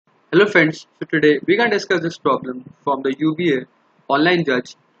Hello friends, so today we can discuss this problem from the UVA online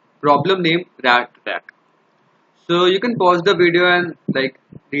judge, problem named rat attack. So you can pause the video and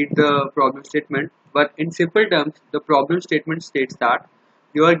read the problem statement, but in simple terms the problem statement states that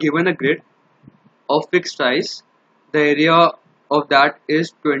you are given a grid of fixed size. The area of that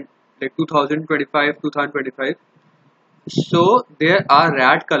is 20, 2025. So there are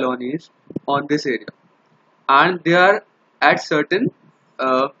rat colonies on this area and they are at certain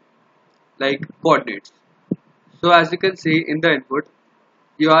uh, coordinates. So as you can see in the input,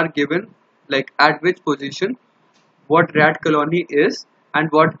 you are given at which position what rat colony is and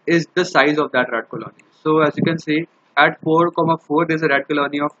what is the size of that rat colony. So as you can see at 4,4 there is a rat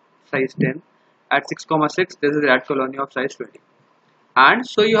colony of size 10. At 6,6 there is a rat colony of size 20. And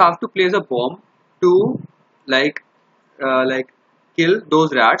so you have to place a bomb to like like kill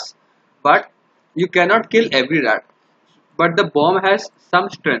those rats, but you cannot kill every rat. But the bomb has some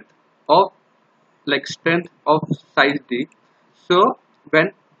of strength of size d. So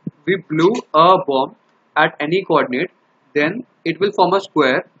when we blew a bomb at any coordinate, then it will form a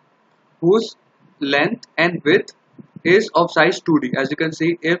square whose length and width is of size 2d. As you can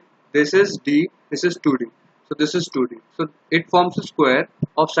see, if this is d, this is 2d. So this is 2d. So it forms a square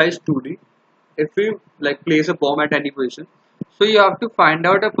of size 2d if we place a bomb at any position. So you have to find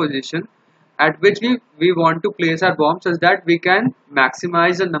out a position at which we want to place our bomb such that we can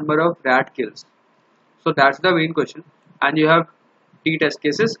maximize the number of rat kills. So that's the main question, and you have t test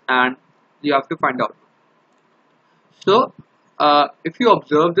cases and you have to find out. So if you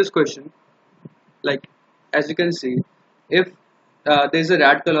observe this question, like as you can see, if there's a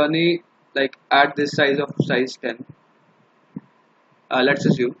rat colony at this size of size 10, let's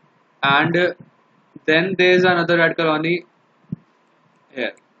assume, and then there's another rat colony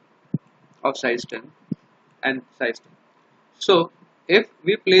here of size 10 and size 10. So if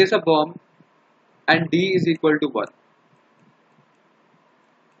we place a bomb and d is equal to 1,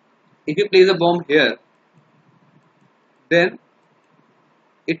 if you place a bomb here, then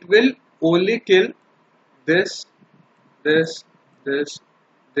it will only kill this, this,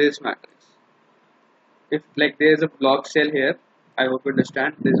 this matrix. If there is a block cell here, I hope you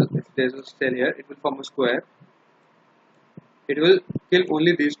understand. If there is a cell here, it will form a square. It will kill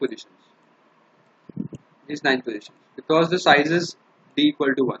only these positions, these 9 positions, because the size is d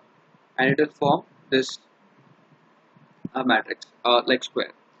equal to 1, and it will form this matrix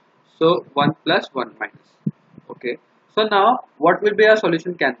square. So 1 plus 1 minus. Okay. So now what will be our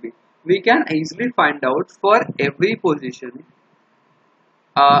solution can be? We can easily find out for every position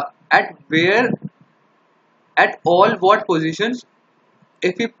at all what positions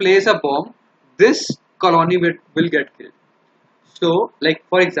if we place a bomb, this colony will get killed. So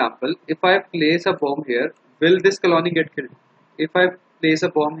for example, if I place a bomb here, will this colony get killed? If I place a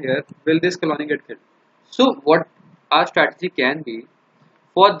bomb here, will this colony get killed? So what our strategy can be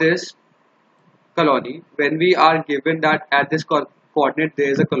for this colony, when we are given that at this coordinate there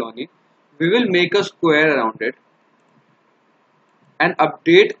is a colony, we will make a square around it and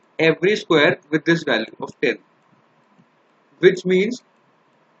update every square with this value of 10, which means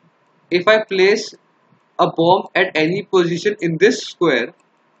if I place a bomb at any position in this square,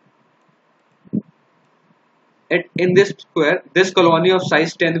 this colony of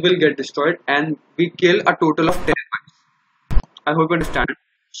size 10 will get destroyed and we kill a total of 10 mice. I hope you understand.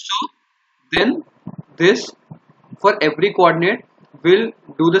 So then this for every coordinate will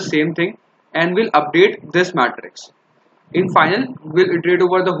do the same thing and will update this matrix. In final, we'll iterate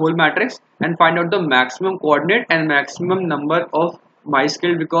over the whole matrix and find out the maximum coordinate and maximum number of mice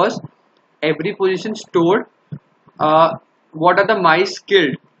killed, because every position stored what are the mice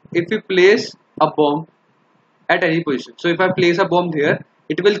killed if we place a bomb at any position. So if I place a bomb here,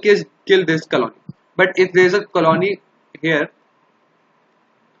 it will kill this colony. But if there is a colony here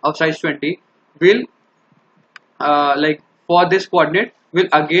of size 20, will for this coordinate will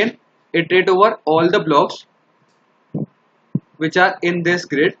again iterate over all the blocks which are in this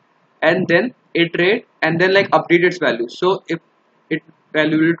grid and then iterate and then update its value. So if it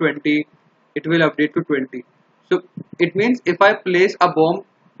value will 20, it will update to 20. So it means if I place a bomb,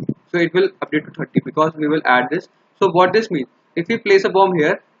 so it will update to 30 because we will add this. So what this means, if we place a bomb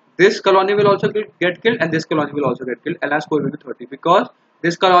here, this colony will also get killed and this colony will also get killed, and our score will be 30 because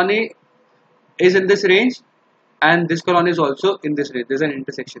this colony is in this range and this colony is also in this range. There's an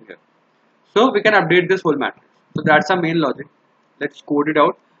intersection here. So we can update this whole matrix. So that's our main logic. Let's code it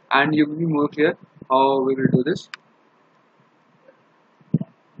out and you will be more clear how we will do this.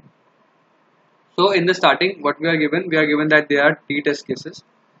 So in the starting, what we are given that there are t test cases.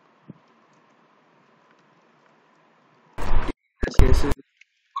 Test cases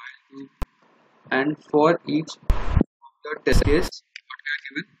and for each the test case what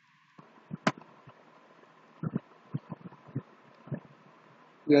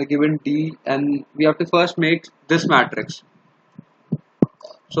we are given, D, and we have to first make this matrix.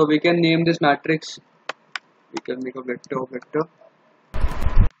 So we can name this matrix, we can make a vector,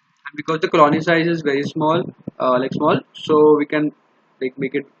 and because the colony size is very small, like small, so we can like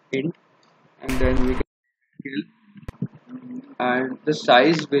make it int, and then we can scale, and the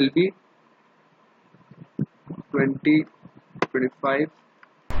size will be 20 25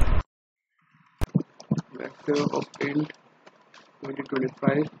 vector of int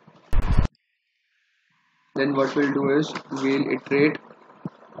 2025. Then what we'll do is we'll iterate,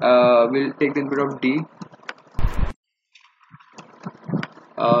 we'll take the input of d,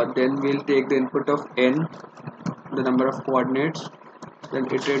 then we'll take the input of n, the number of coordinates, then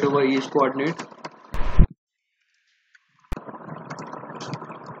iterate over each coordinate,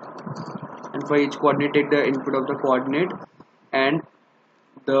 and for each coordinate take the input of the coordinate and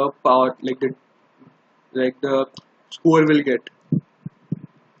the power, like the score will get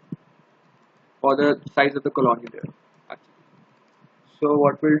for the size of the colony there actually. So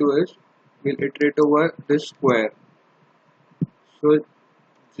what we'll do is we'll iterate over this square. So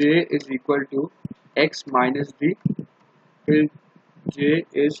j is equal to x minus d till j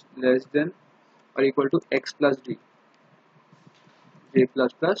is less than or equal to x plus d, j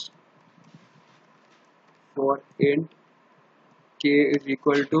plus plus, for int k is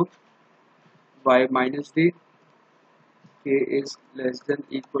equal to y minus d, k is less than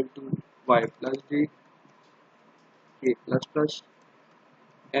equal to y plus d, k plus plus,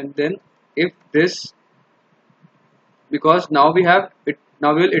 and then if this, because now we have it,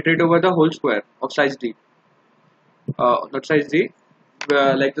 now we will iterate over the whole square of size d, not size d,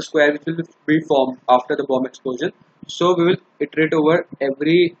 like the square which will be formed after the bomb explosion. So we will iterate over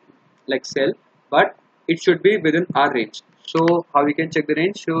every like cell, but it should be within our range. So how we can check the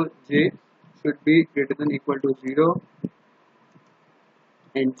range? So j should be greater than equal to 0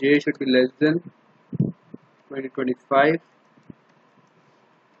 and j should be less than 2025,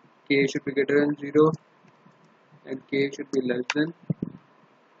 k should be greater than 0 and k should be less than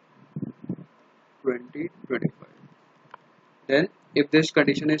 2025. Then if this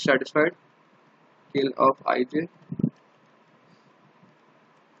condition is satisfied, scale of ij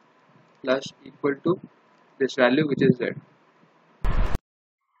plus equal to this value which is z.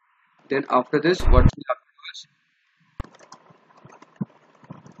 Then after this what we have to do is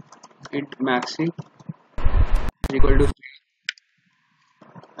int maxi is equal to 3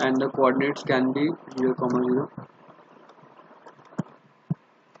 and the coordinates can be 0, 0.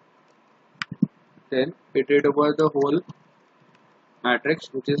 Then iterate over the whole matrix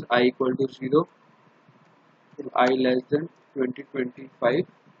which is I equal to 0 till I less than 2025.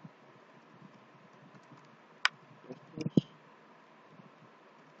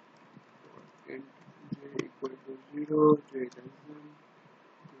 Int j equal to 0, j less than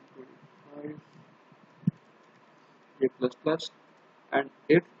 2025, j plus plus, and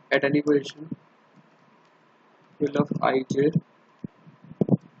if at any position fill of ij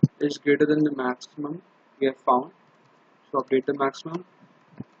is greater than the maximum we have found, so update the maximum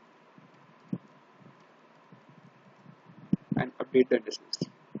and update the indices.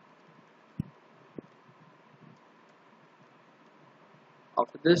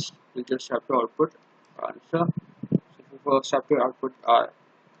 After this, we just have to output answer. So we first have to output our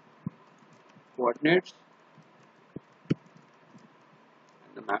coordinates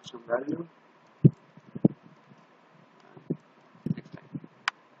and the maximum value. Next line.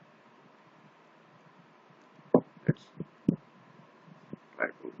 Let's try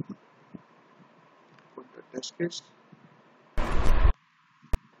to put the test case.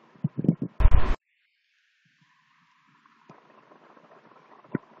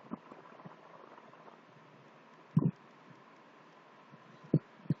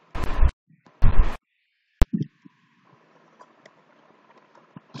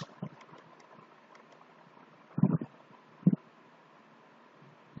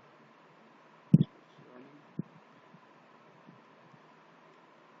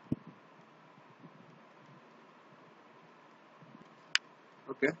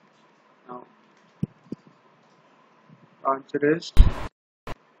 Okay, now answer is,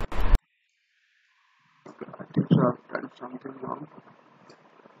 okay, I think so I've done something wrong.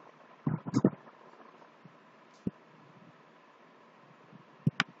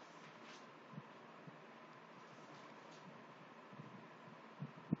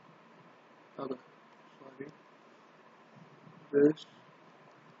 Okay, sorry. This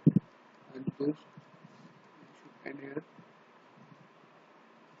and this should end here.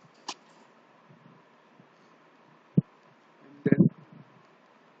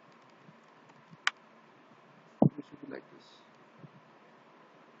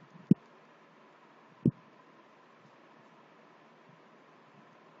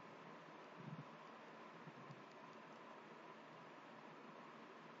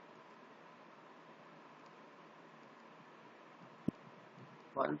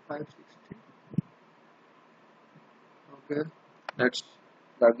 1560. Okay, that's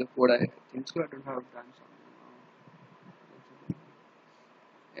that's the code. I think so. I don't have done something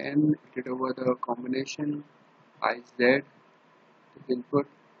now. And get over the combination IZ the input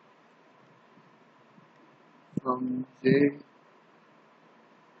from J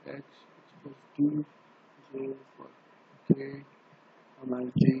X equals to J for K comma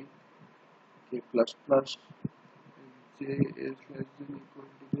G K plus plus and J is less than equal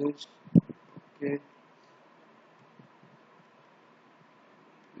to this. Okay,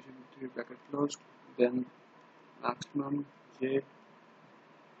 using three bracket closed. Then maximum J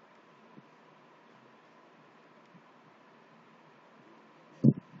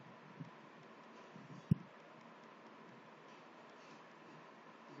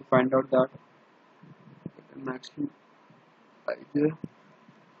to find out that maximum IJ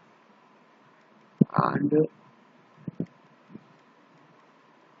and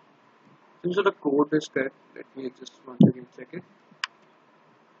since the code is correct, let me just once again check it.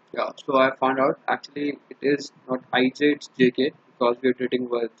 Yeah, so I found out actually it is not IJ, it's JK because we're treating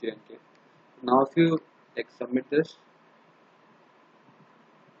with J and K. Now if you like submit this,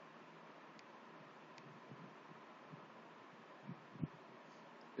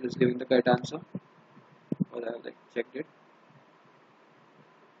 it is giving the correct answer. Or I like checked it.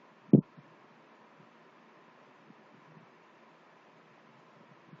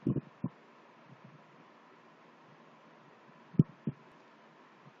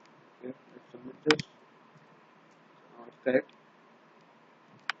 Okay, let's submit this. Now it's correct.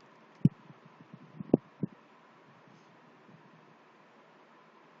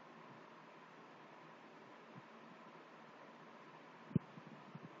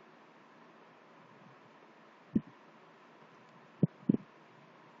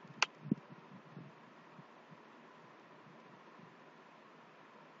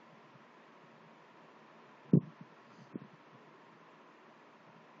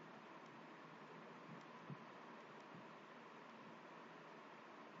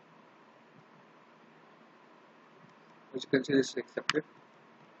 As you can see, this is accepted.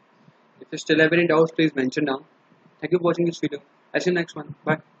 If you still have any doubts, please mention down. Thank you for watching this video. I'll see you next one.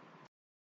 Bye.